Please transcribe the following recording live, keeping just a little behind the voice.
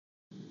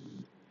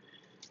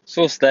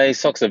Source Day,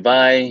 Socks of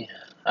Bay.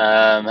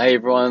 Hey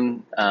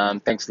everyone,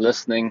 thanks for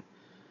listening.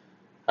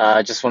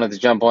 I just wanted to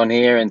jump on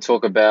here and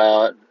talk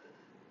about.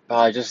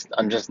 I'm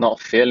just not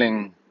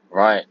feeling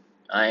right.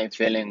 I ain't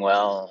feeling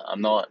well.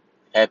 I'm not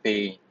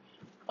happy.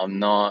 I'm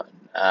not.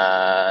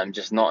 I'm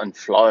just not in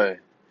flow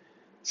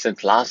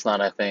since last night.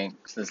 I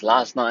think since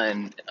last night,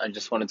 and I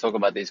just want to talk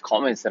about these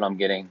comments that I'm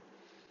getting,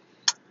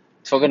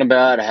 talking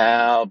about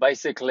how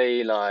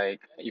basically, like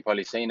you've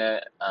probably seen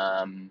it,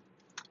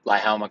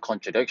 like how I'm a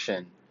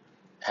contradiction.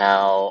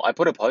 How I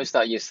put a post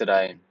out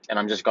yesterday, and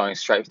I'm just going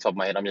straight to the top of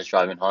my head. I'm just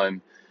driving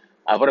home.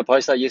 I put a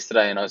post out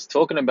yesterday, and I was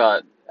talking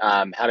about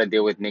how to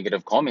deal with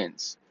negative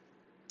comments.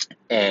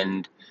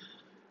 And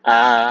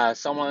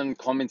someone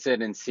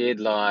commented and said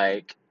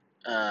like,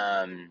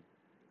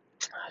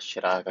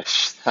 shit, I got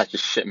such a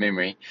shit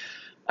memory.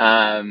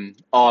 Oh,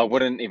 I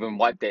wouldn't even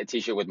wipe that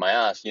t-shirt with my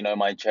ass. You know,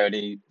 my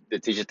charity, the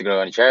t-shirt to go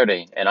on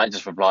charity. And I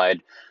just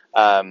replied,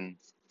 um,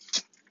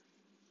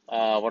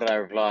 what did I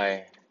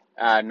reply?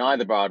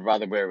 Neither, bro. I'd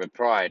rather wear it with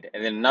pride.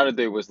 And then another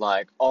dude was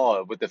like,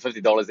 "Oh, with the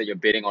 $50 that you're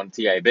betting on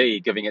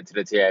TAB, giving it to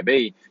the TAB,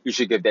 you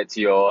should give that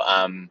to your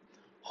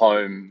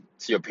home,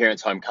 to your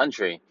parents' home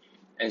country,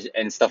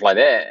 and stuff like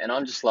that." And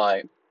I'm just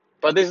like,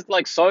 but there's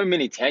like so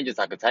many tangents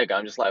I could take.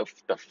 I'm just like,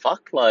 the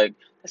fuck, like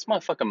that's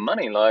my fucking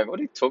money. Like, what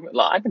are you talking?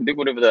 Like, I can do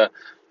whatever the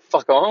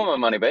fuck I want with my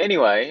money. But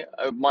anyway,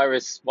 my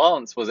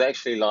response was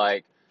actually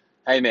like,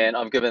 hey man,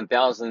 I've given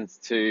thousands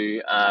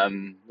to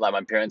like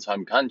my parents'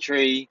 home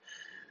country.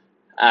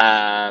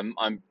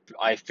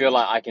 I feel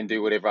like I can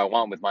do whatever I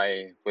want with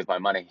my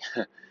money,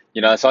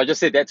 you know. So I just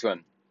said that to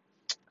him.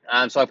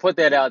 So I put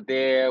that out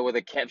there with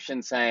a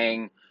caption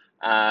saying,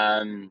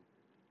 um,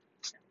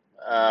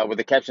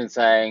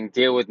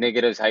 deal with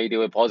negatives how you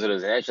deal with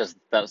positives, and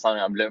that's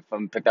something I've learned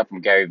from picked up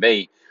from Gary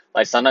Vee.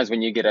 Like sometimes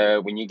when you get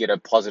a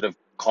positive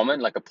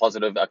comment, like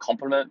a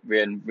compliment,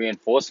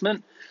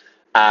 reinforcement,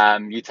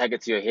 you take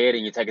it to your head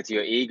and you take it to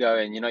your ego,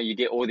 and you know you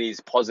get all these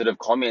positive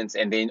comments,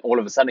 and then all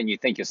of a sudden you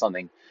think you're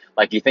something,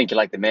 like you think you're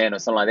like the man or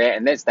something like that,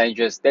 and that's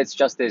dangerous. That's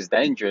just as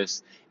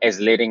dangerous as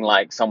letting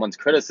like someone's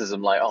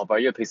criticism, like, oh bro,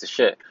 you're a piece of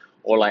shit,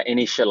 or like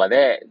any shit like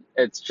that.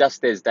 It's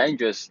just as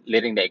dangerous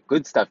letting that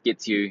good stuff get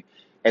to you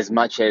as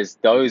much as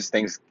those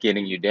things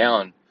getting you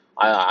down.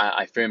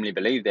 I firmly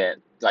believe that,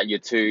 like,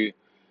 it's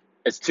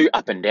too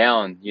up and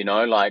down, you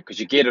know, like because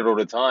you get it all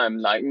the time,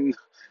 like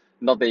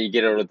not that you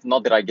get it,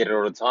 not that I get it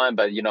all the time,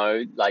 but you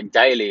know, like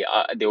daily,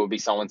 there will be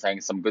someone saying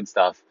some good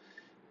stuff,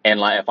 and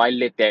like if I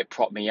let that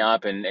prop me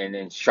up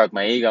and stroke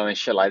my ego and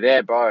shit like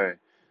that, bro,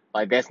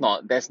 like that's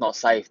not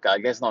safe,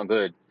 like that's not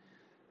good.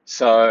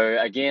 So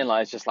again,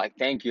 like it's just like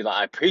thank you, like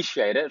I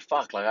appreciate it,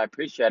 fuck, like I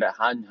appreciate it,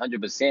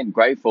 100%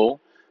 grateful,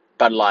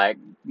 but like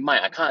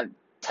mate, I can't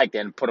take that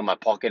and put it in my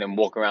pocket and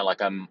walk around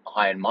like I'm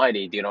high and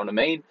mighty. Do you know what I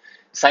mean?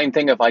 Same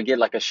thing if I get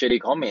like a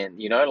shitty comment,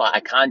 you know, like I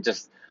can't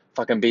just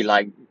fucking be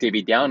like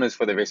Debbie Downers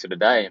for the rest of the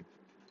day.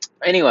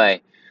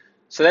 Anyway,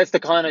 so that's the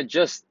kind of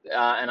just,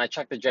 and I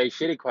chucked the Jay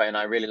Shetty quote, and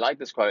I really like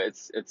this quote.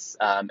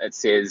 It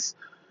says,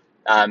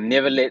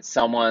 never let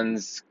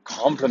someone's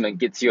compliment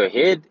get to your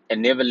head,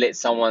 and never let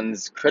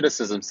someone's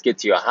criticisms get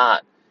to your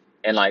heart.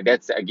 And like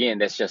that's again,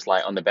 that's just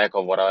like on the back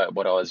of what I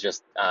was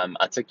just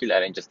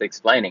articulating, just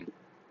explaining.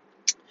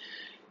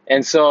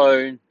 And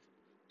so,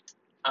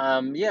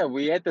 yeah,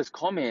 we had this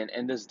comment,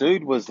 and this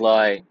dude was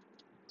like,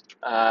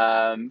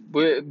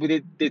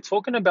 they're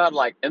talking about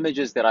like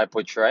images that I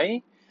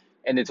portray,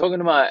 and they're talking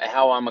about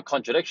how I'm a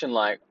contradiction,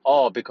 like,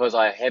 oh, because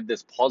I have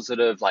this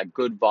positive, like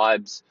good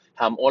vibes,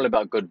 how I'm all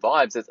about good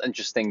vibes. It's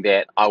interesting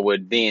that I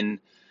would then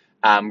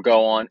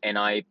go on and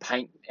I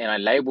paint and I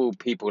label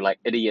people like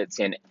idiots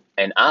and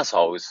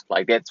assholes.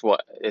 Like that's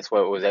what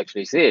was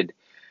actually said.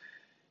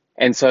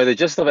 And so the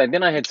gist of it, and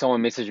then I had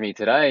someone message me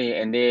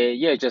today, and they're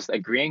yeah just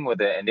agreeing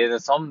with it. And there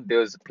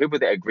was people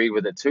that agreed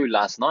with it too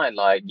last night.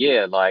 Like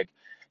yeah, like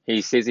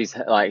he says he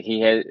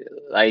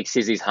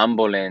says he's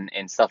humble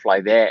and stuff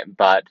like that.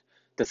 But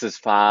this is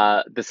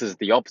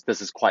the opposite.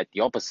 This is quite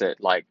the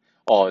opposite. Like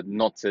oh,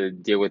 not to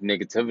deal with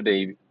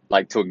negativity,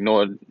 like to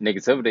ignore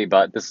negativity,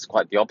 but this is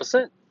quite the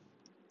opposite.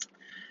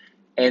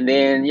 And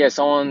then yeah,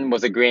 someone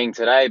was agreeing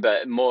today,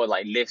 but more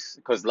like less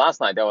because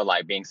last night they were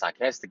like being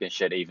sarcastic and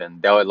shit.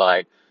 Even they were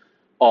like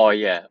oh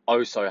yeah,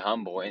 oh so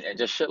humble and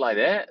just shit like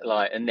that,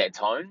 like in that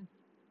tone.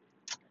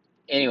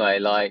 Anyway,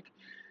 like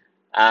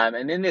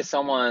and then there's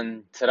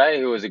someone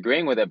today who was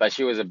agreeing with it, but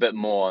she was a bit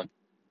more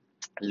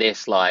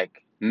less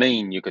like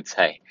mean, you could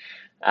say.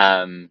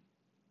 Um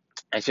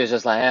and she was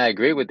just like, hey, I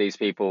agree with these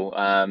people.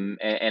 And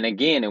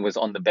again it was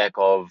on the back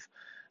of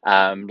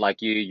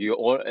like you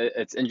all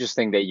it's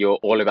interesting that you're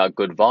all about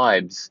good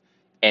vibes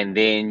and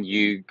then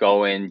you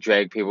go and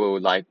drag people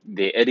like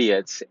they're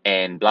idiots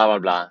and blah blah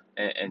blah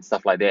and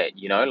stuff like that,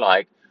 you know,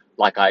 like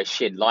I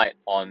shed light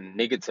on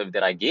negative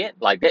that I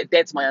get. Like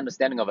that's my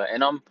understanding of it.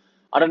 And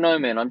I don't know,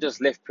 man, I'm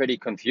just left pretty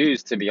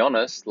confused to be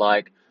honest.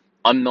 Like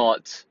I'm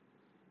not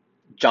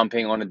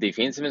jumping on a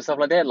defensive and stuff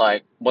like that.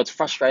 Like what's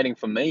frustrating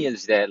for me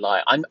is that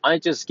like I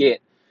just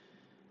get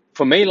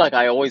for me, like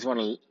I always want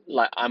to,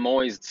 like I'm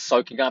always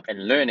soaking up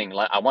and learning.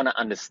 Like I want to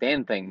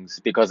understand things,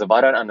 because if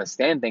I don't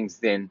understand things,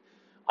 then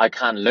I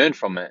can't learn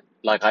from it.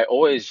 Like I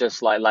always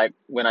just like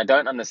when I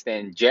don't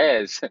understand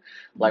jazz,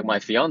 like my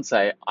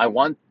fiance, I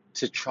want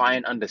to try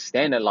and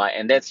understand it. Like,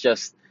 and that's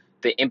just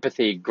the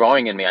empathy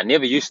growing in me. I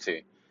never used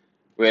to.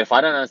 Where if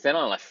I don't understand,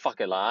 I'm like, fuck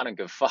it, like I don't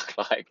give a fuck,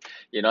 like,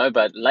 you know.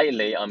 But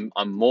lately, I'm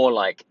more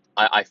like,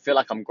 I feel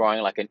like I'm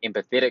growing like an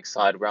empathetic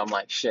side, where I'm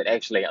like, shit,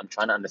 actually, I'm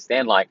trying to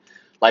understand, like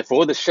for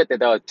all the shit that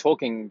they were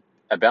talking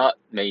about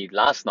me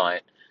last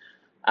night.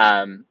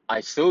 I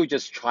still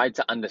just tried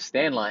to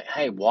understand, like,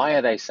 hey, why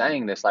are they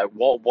saying this? Like,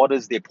 what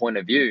is their point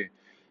of view?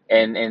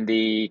 And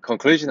the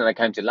conclusion that I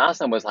came to last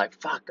time was like,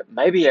 fuck,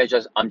 maybe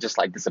I'm just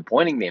like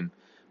disappointing them.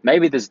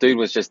 Maybe this dude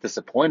was just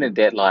disappointed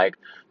that, like,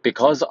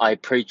 because I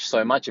preach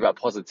so much about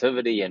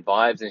positivity and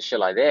vibes and shit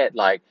like that,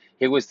 like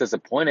he was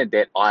disappointed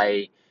that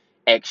I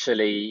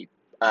actually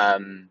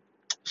um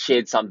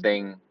shared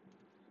something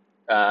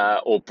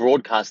or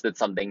broadcasted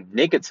something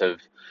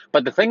negative.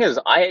 But the thing is,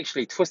 I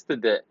actually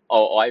twisted it,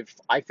 or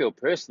I feel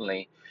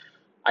personally,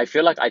 I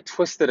feel like I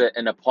twisted it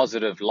in a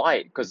positive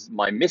light, because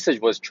my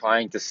message was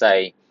trying to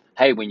say,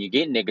 hey, when you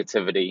get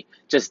negativity,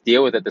 just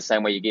deal with it the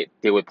same way you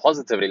deal with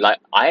positivity. Like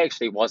I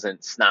actually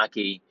wasn't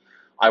snarky.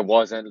 I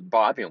wasn't, but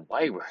I've been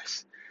way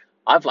worse.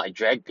 I've like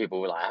dragged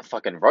people, like I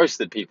fucking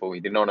roasted people,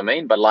 you know what I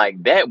mean? But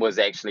like that was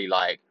actually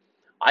like,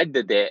 I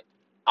did that.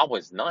 I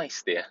was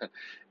nice there,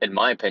 in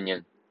my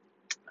opinion.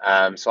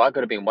 So I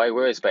could have been way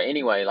worse, but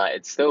anyway, like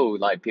it's still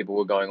like people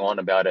were going on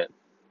about it.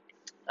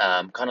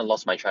 Kind of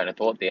lost my train of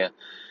thought there.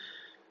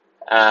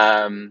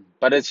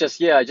 But it's just,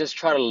 yeah, I just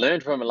try to learn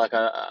from it. Like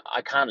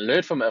I can't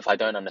learn from it if I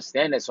don't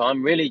understand it. So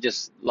I'm really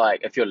just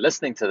like, if you're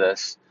listening to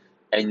this,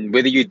 and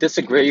whether you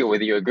disagree or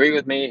whether you agree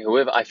with me,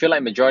 whoever, I feel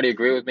like majority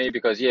agree with me,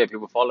 because yeah,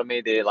 people follow me,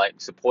 they're like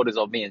supporters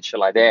of me and shit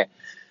like that.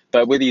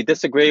 But whether you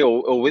disagree,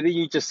 or whether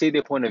you just see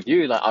their point of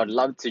view, like I'd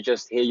love to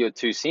just hear your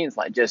 2 cents.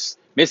 Like just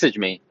message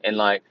me. And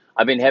like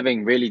I've been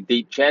having really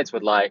deep chats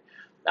with like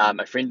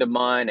a friend of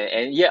mine,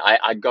 and yeah,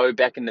 I go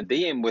back in the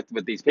DM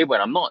with these people,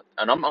 and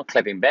I'm not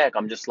clapping back.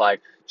 I'm just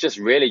like just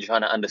really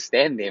trying to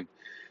understand them.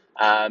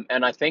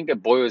 And I think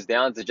it boils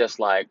down to just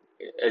like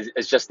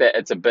it's just that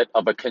it's a bit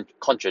of a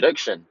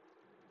contradiction.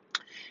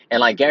 And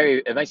like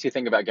Gary, it makes you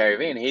think about Gary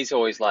Vee, and he's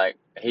always like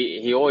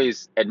he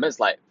always admits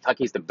like fuck,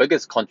 he's the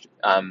biggest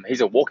he's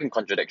a walking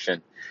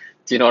contradiction.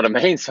 Do you know what I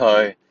mean?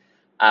 So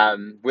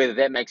whether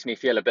that makes me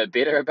feel a bit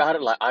better about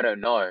it, like I don't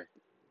know,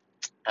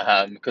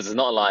 because it's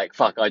not like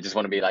fuck, I just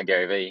want to be like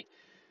Gary Vee.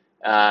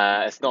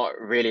 It's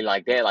not really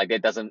like that. Like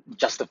that doesn't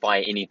justify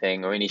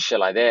anything or any shit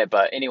like that.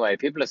 But anyway,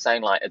 people are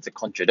saying like it's a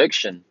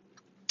contradiction,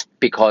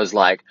 because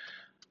like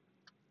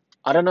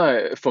I don't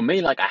know. For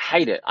me, like I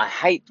hate it. I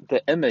hate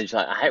the image.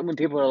 Like I hate when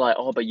people are like,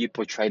 "Oh, but you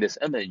portray this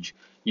image."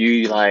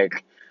 You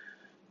like,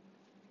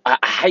 I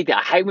hate that.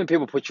 I hate when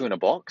people put you in a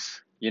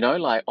box. You know,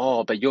 like,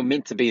 "Oh, but you're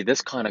meant to be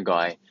this kind of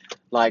guy."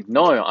 Like,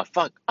 no,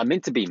 I'm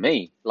meant to be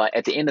me. Like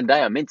at the end of the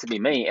day, I'm meant to be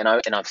me. And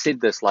I've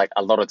said this like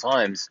a lot of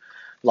times.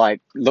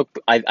 Like, look,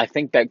 I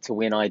think back to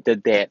when I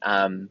did that.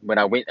 When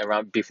I went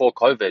around before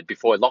COVID,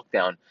 before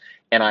lockdown,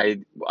 and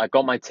I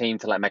got my team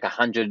to like make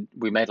 100.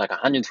 We made like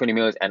 120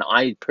 meals, and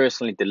I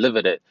personally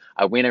delivered it.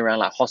 I went around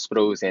like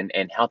hospitals and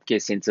healthcare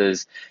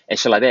centers and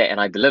shit like that, and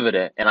I delivered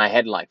it. And I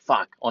had like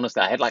fuck,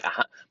 honestly, I had like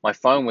my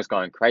phone was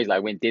going crazy. Like, I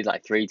went dead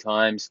like 3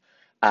 times.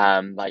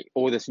 Like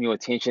all this new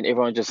attention,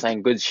 everyone just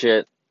saying good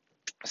shit,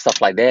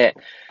 stuff like that.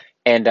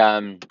 And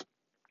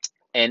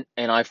and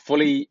I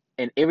fully,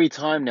 and every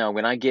time now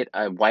when I get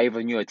a wave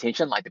of new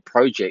attention, like the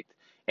project,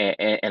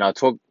 and I'll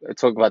talk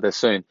about this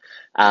soon.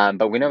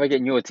 But whenever I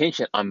get new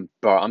attention, I'm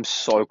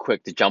so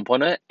quick to jump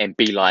on it and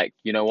be like,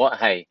 you know what,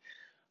 hey,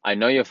 I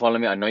know you're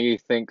following me. I know you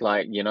think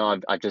like,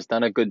 I've just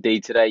done a good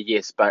deed today.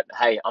 Yes, but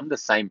hey, I'm the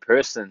same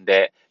person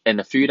that in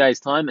a few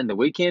days' time in the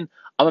weekend,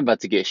 I'm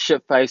about to get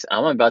shit faced.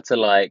 I'm about to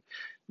like,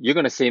 you're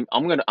gonna see.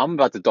 I'm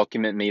about to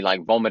document me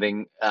like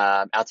vomiting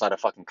outside a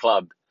fucking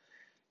club.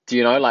 Do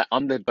you know? Like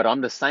I'm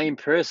the same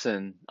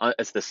person.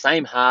 It's the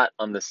same heart.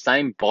 I'm the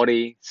same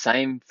body,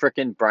 same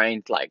freaking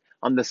brain. Like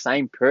I'm the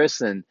same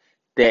person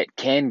that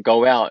can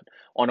go out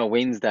on a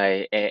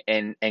Wednesday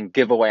and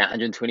give away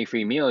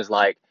 123 meals.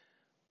 Like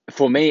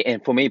for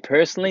me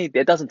personally,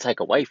 that doesn't take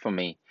away from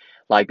me.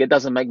 Like that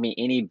doesn't make me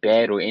any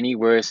bad or any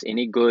worse,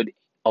 any good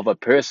of a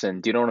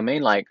person. Do you know what I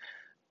mean? Like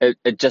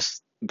it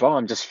just, bro,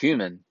 I'm just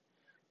human.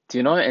 Do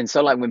you know? And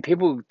so like when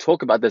people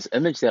talk about this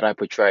image that I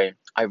portray,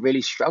 I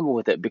really struggle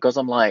with it, because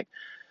I'm like,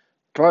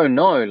 bro,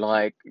 no,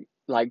 like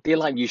they're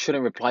like, you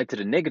shouldn't reply to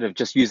the negative,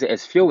 just use it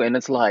as fuel. And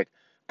it's like,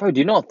 bro,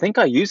 do you not think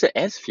I use it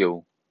as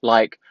fuel?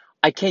 Like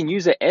I can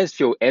use it as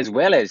fuel as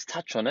well as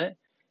touch on it,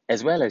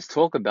 as well as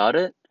talk about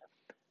it.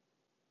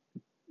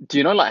 Do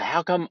you know, like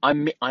how come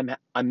I'm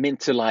meant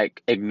to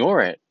like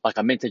ignore it? Like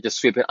I'm meant to just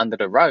sweep it under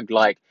the rug?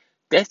 Like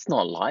that's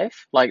not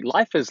life. Like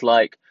life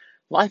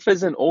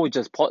isn't all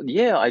just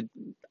yeah, I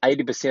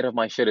 80% of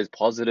my shit is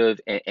positive,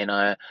 and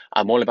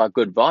I'm all about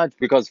good vibes,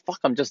 because fuck,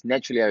 I'm just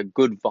naturally a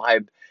good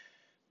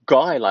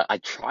guy. Like I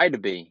try to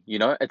be, you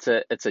know, it's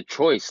a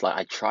choice. Like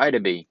I try to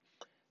be,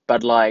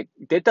 but like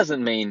that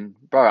doesn't mean,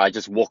 bro, I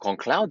just walk on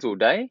clouds all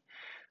day.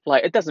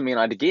 Like it doesn't mean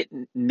I get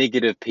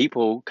negative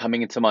people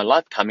coming into my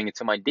life, coming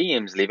into my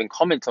DMs, leaving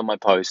comments on my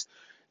post.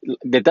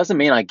 That doesn't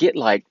mean I get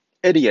like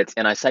idiots,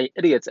 and I say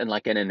idiots in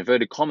like an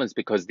inverted commas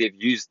because they've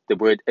used the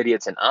word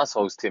idiots and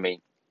assholes to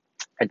me.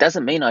 It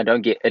doesn't mean I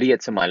don't get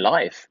idiots in my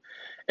life.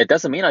 It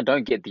doesn't mean I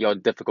don't get the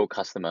odd difficult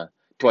customer.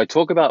 Do I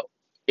talk about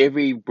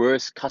every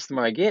worst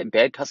customer I get,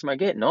 bad customer I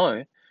get?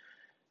 No.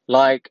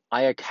 Like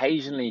I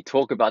occasionally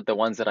talk about the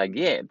ones that I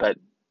get,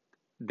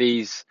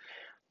 these,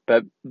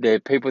 but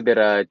the people that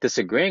are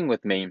disagreeing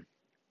with me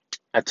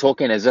are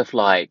talking as if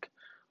like,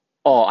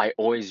 oh, I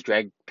always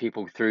drag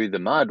people through the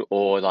mud,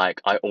 or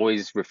like I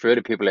always refer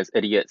to people as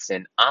idiots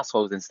and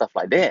assholes and stuff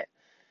like that.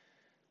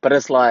 But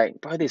it's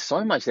like, bro, there's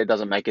so much that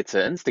doesn't make it to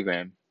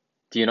Instagram.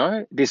 Do you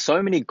know? There's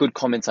so many good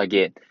comments I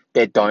get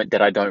that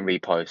I don't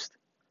repost.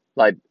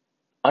 Like,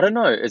 I don't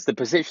know. It's the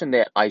perception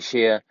that I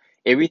share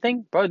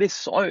everything, bro. There's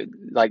so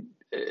like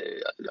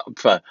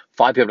for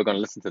five people are gonna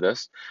listen to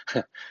this,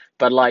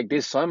 but like,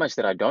 there's so much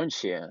that I don't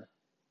share.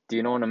 Do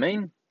you know what I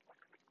mean?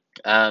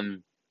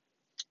 Um.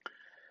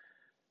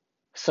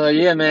 So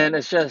yeah, man,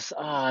 it's just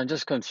I'm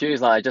just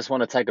confused. Like, I just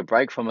want to take a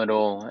break from it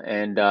all,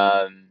 and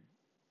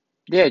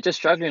yeah, just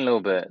struggling a little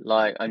bit.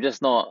 Like, I'm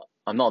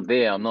not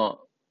there. I'm not.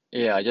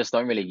 Yeah, I just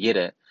don't really get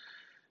it,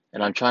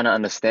 and I'm trying to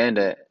understand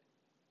it,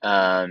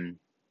 um,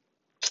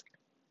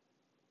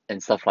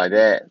 and stuff like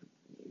that.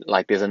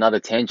 Like, there's another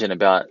tangent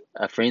about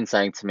a friend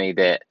saying to me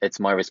that it's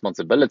my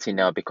responsibility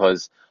now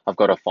because I've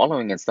got a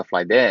following and stuff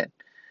like that.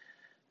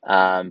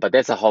 But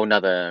that's a whole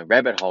nother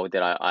rabbit hole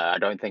that I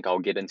don't think I'll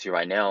get into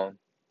right now.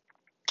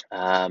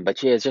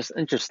 But yeah, it's just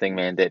interesting,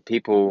 man, that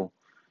people,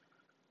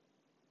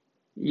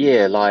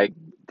 yeah, like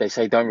they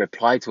say don't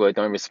reply to it,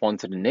 don't respond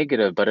to the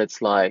negative, but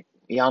it's like,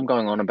 yeah, I'm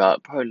going on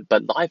about, bro,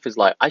 but life is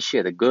like I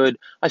share the good,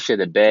 I share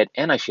the bad,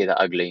 and I share the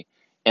ugly.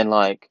 And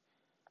like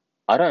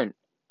I don't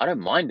I don't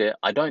mind it.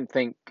 I don't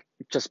think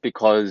just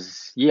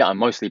because, yeah, I'm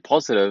mostly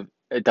positive,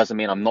 it doesn't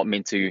mean I'm not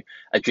meant to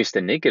address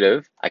the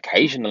negative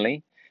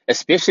occasionally,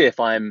 especially if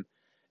I'm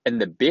in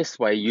the best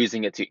way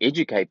using it to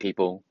educate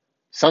people.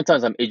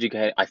 Sometimes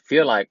I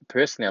feel like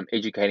personally I'm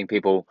educating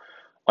people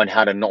on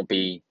how to not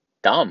be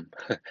dumb.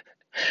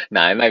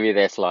 No, maybe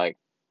that's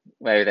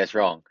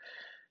wrong.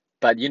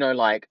 But you know,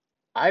 like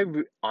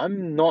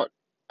I'm not.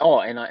 Oh,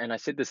 and I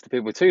said this to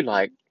people too.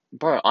 Like,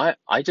 bro,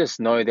 I just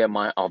know that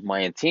my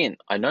intent.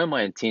 I know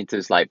my intent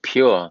is like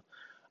pure.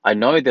 I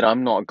know that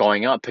I'm not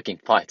going out picking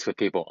fights with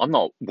people. I'm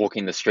not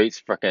walking the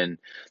streets freaking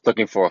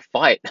looking for a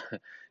fight.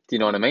 Do you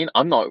know what I mean?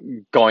 I'm not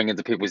going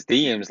into people's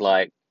DMs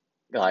like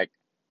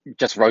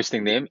just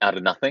roasting them out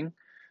of nothing.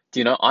 Do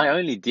you know? I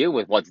only deal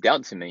with what's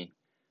dealt to me.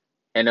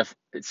 And if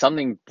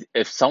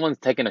someone's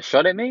taking a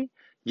shot at me,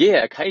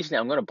 yeah, occasionally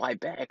I'm gonna bite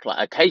back. Like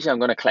occasionally I'm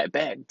gonna clap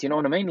back. Do you know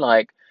what I mean?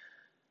 Like,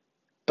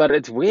 but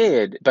it's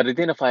weird. But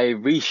then if I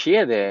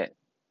reshare that,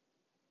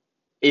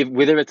 if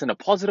whether it's in a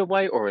positive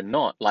way or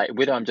not, like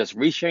whether I'm just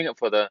resharing it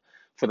for the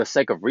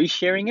sake of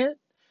resharing it,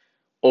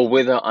 or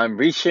whether I'm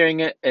resharing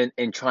it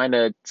and trying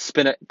to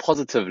spin it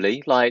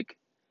positively, like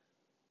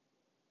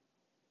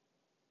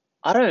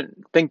I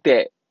don't think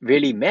that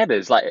really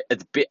matters. Like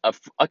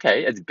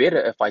okay, it's better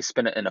if I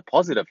spin it in a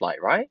positive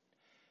light, right?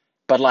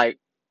 But like,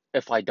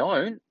 if I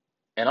don't,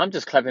 and I'm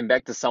just clapping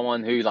back to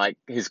someone who like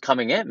is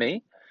coming at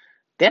me,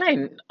 then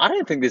I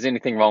don't think there's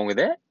anything wrong with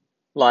that.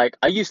 Like,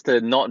 I used to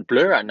not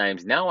blur out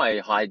names. Now I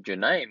hide your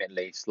name at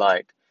least.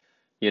 Like,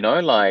 you know,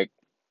 like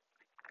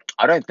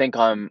I don't think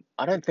I'm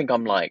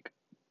like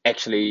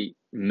actually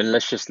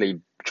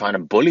maliciously trying to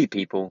bully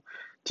people.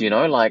 Do you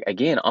know? Like,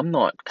 again, I'm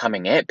not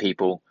coming at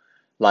people.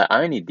 Like,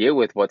 I only deal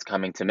with what's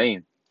coming to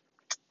me.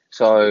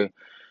 So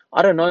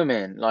I don't know,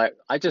 man. Like,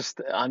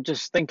 I'm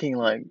just thinking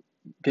like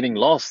getting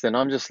lost, and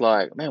I'm just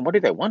like, man, what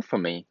do they want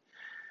from me?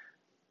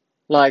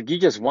 Like, you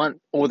just want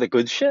all the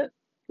good shit?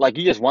 Like,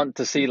 you just want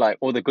to see like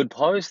all the good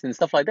posts and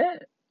stuff like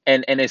that?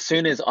 And as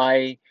soon as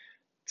I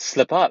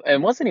slip up, and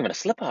it wasn't even a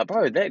slip up,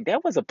 bro.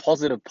 That was a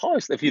positive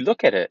post if you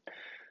look at it.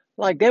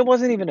 Like, that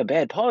wasn't even a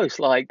bad post.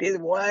 Like, there's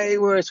way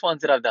worse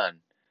ones that I've done.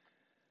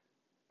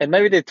 And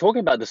maybe they're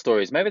talking about the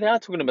stories. Maybe they are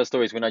talking about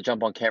stories when I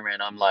jump on camera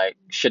and I'm like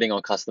shitting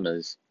on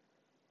customers.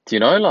 Do you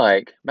know?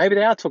 Like, maybe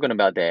they are talking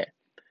about that.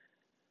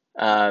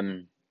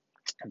 Um,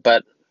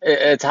 but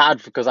it's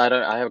hard because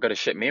I have got a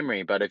shit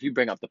memory. But if you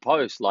bring up the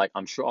post, like,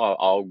 I'm sure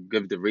I'll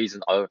give the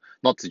reason,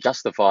 not to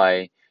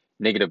justify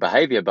negative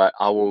behavior, but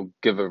I will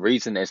give a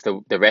reason as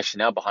to the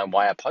rationale behind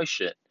why I post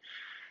shit.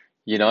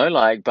 You know,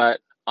 like, but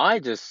I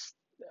just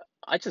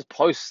I just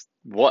post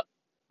what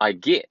I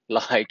get.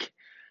 Like,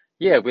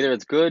 yeah, whether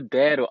it's good,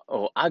 bad,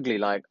 or ugly,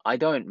 like I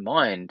don't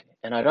mind,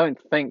 and I don't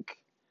think.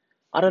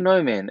 I don't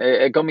know, man.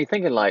 It got me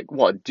thinking, like,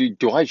 what do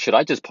I should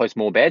I just post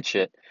more bad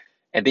shit,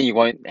 and then you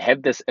won't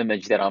have this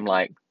image that I'm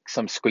like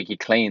some squeaky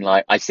clean.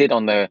 Like I said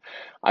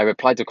I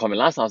replied to a comment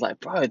last night. I was like,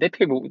 bro,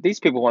 these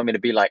people want me to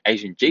be like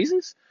Asian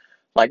Jesus,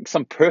 like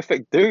some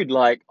perfect dude.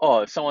 Like,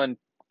 oh, if someone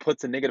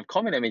puts a negative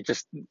comment at me,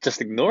 just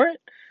ignore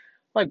it.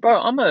 Like,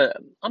 bro, I'm a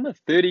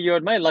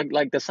 30-year-old mate.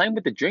 Like the same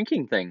with the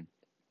drinking thing.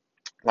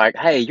 Like,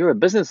 hey, you're a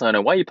business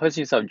owner. Why are you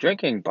posting yourself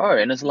drinking, bro?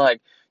 And it's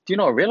like, do you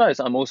not realize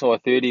I'm also a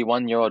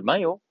 31-year-old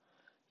male?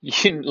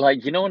 You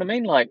know what I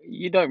mean? Like,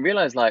 you don't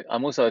realize, like,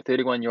 I'm also a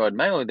 31-year-old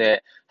male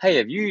that, hey,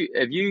 if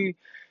you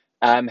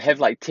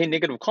have like 10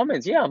 negative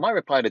comments, yeah, I might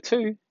reply to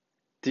two.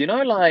 Do you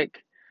know,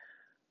 like,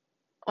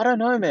 I don't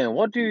know, man.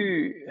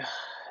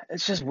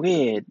 It's just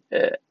weird.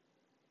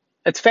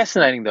 It's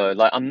fascinating though.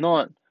 Like, I'm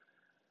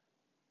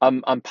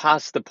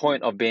past the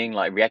point of being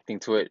like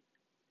reacting to it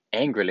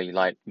angrily,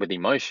 like with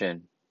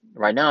emotion.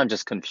 Right now, I'm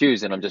just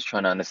confused and I'm just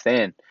trying to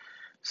understand.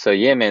 So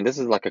yeah, man, this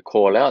is like a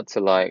call out to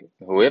like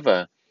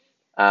whoever.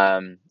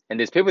 And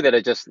there's people that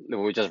are just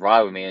will just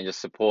ride with me and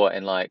just support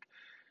and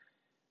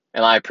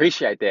I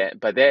appreciate that,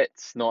 but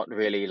that's not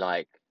really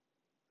like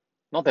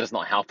not that it's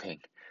not helping,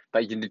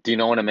 but do you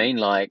know what I mean?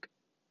 Like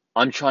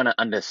I'm trying to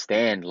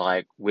understand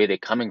like where they're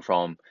coming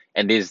from,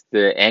 and there's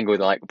the angle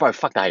like, bro,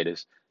 fuck the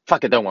haters,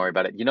 fuck it, don't worry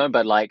about it, you know.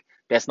 But like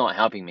that's not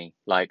helping me.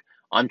 Like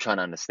I'm trying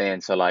to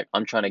understand, so like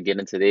I'm trying to get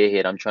into their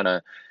head. I'm trying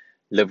to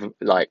live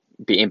like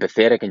be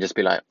empathetic and just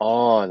be like,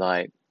 oh,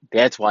 like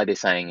that's why they're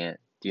saying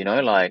it, you know,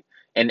 like.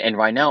 And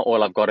right now,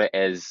 all I've got it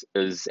as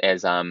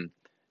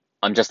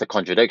I'm just a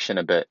contradiction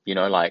a bit, you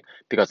know, like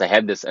because I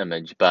have this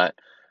image, but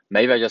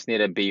maybe I just need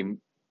to be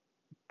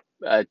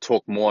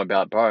talk more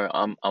about, bro.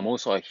 I'm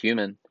also a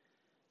human.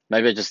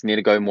 Maybe I just need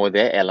to go more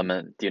that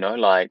element, you know,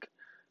 like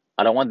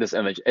I don't want this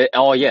image.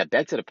 Oh yeah,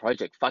 back to the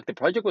project. Fuck, the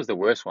project was the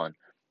worst one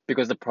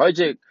because the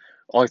project.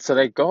 Oh, so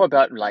they go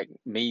about like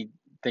me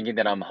thinking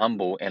that I'm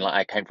humble and like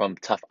I came from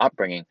tough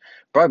upbringing,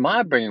 bro. My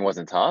upbringing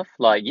wasn't tough.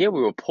 Like yeah,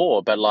 we were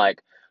poor, but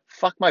like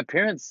fuck, my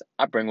parents'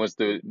 upbringing was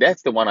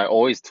that's the one I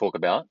always talk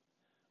about.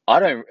 I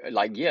don't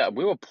like, yeah,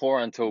 we were poor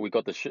until we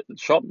got the sh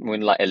shop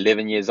when like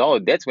 11 years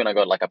old. That's when I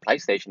got like a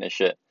PlayStation and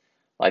shit.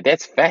 Like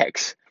that's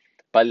facts.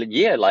 But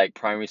yeah, like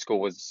primary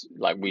school was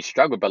like we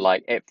struggled, but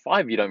like at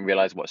 5 you don't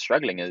realize what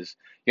struggling is.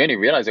 You only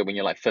realize it when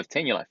you're like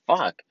 15. You're like,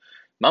 fuck,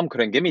 mum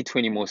couldn't give me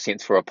 20 more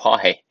cents for a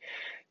pie.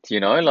 You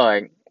know,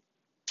 like,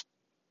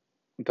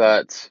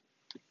 but,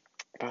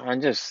 but I'm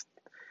just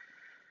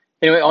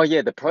anyway. Oh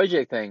yeah, the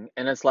project thing,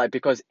 and it's like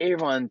because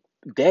everyone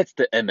that's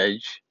the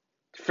image.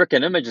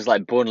 Freaking image is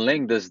like Born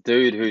Ling, this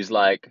dude who's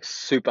like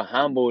super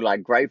humble,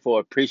 like grateful,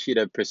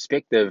 appreciative,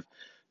 perspective,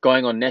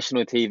 going on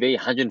national TV,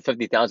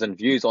 150,000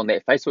 views on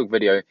that Facebook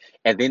video,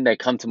 and then they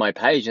come to my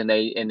page and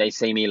they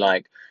see me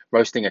like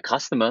roasting a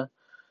customer.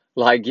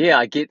 Like, yeah,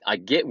 I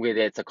get where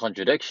that's a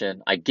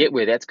contradiction. I get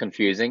where that's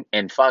confusing.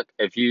 And fuck,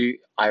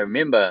 I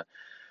remember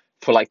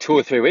for like 2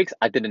 or 3 weeks,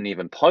 I didn't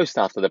even post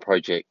after the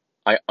project.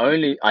 I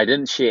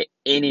didn't share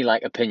any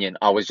like opinion.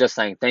 I was just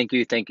saying thank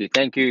you, thank you,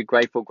 thank you,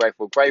 grateful,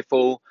 grateful,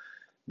 grateful,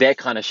 that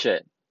kind of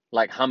shit.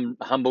 Like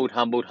humbled,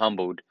 humbled,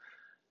 humbled.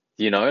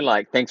 You know,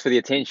 like thanks for the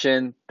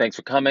attention, thanks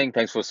for coming,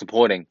 thanks for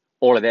supporting,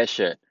 all of that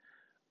shit.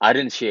 I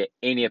didn't share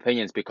any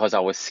opinions because I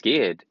was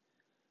scared.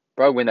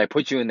 Bro, when they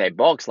put you in that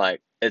box,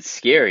 like it's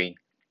scary.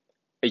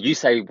 You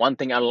say one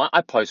thing out of line,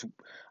 I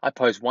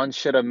post one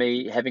shit of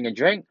me having a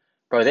drink,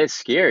 bro, that's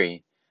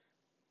scary.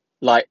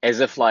 Like as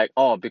if like,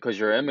 oh, because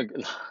you're an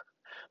immigrant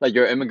like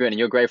you're an immigrant and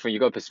you're grateful and you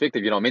got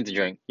perspective, you're not meant to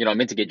drink, you're not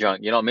meant to get drunk,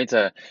 you're not meant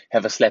to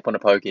have a slap on a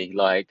pokey,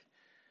 like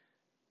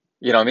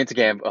I'm into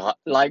gamble,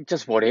 like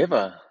just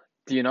whatever.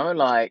 Do you know,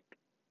 like,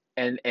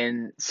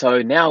 and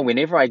so now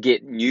whenever I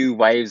get new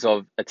waves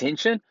of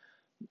attention,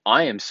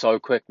 I am so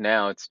quick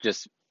now to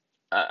just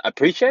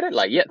appreciate it.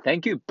 Like, yeah,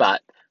 thank you,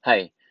 but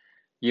hey,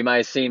 you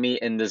may see me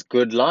in this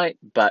good light,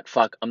 but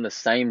fuck, I'm the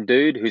same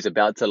dude who's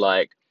about to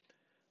like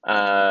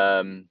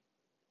um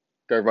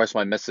go roast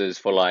my missus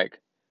for like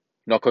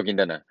not cooking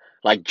dinner,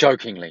 like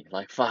jokingly,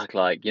 like fuck,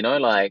 like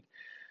like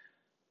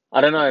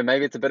I don't know,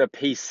 maybe it's a bit of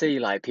PC,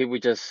 like people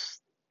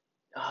just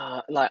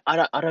like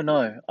I don't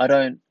know, I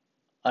don't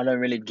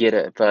really get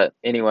it. But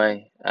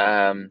anyway,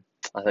 I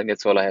think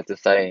that's all I have to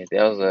say.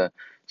 That was a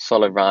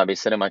solid run. I've been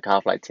sitting in my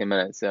car for like 10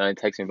 minutes. It only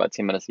takes me about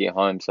 10 minutes to get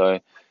home. So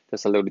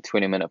just a little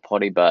 20-minute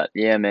potty. But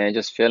yeah, man,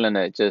 just feeling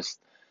it.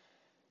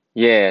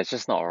 Yeah, it's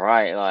just not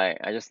right. Like,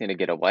 I just need to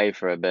get away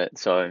for a bit.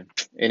 So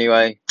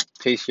anyway,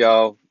 peace,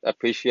 y'all.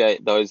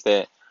 Appreciate those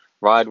that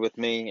ride with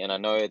me. And I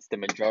know it's the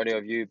majority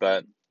of you,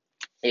 but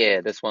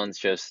yeah, this one's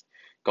just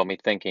got me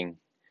thinking,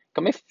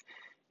 got me,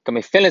 got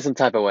me feeling some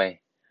type of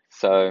way.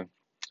 So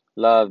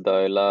love,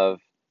 though, love.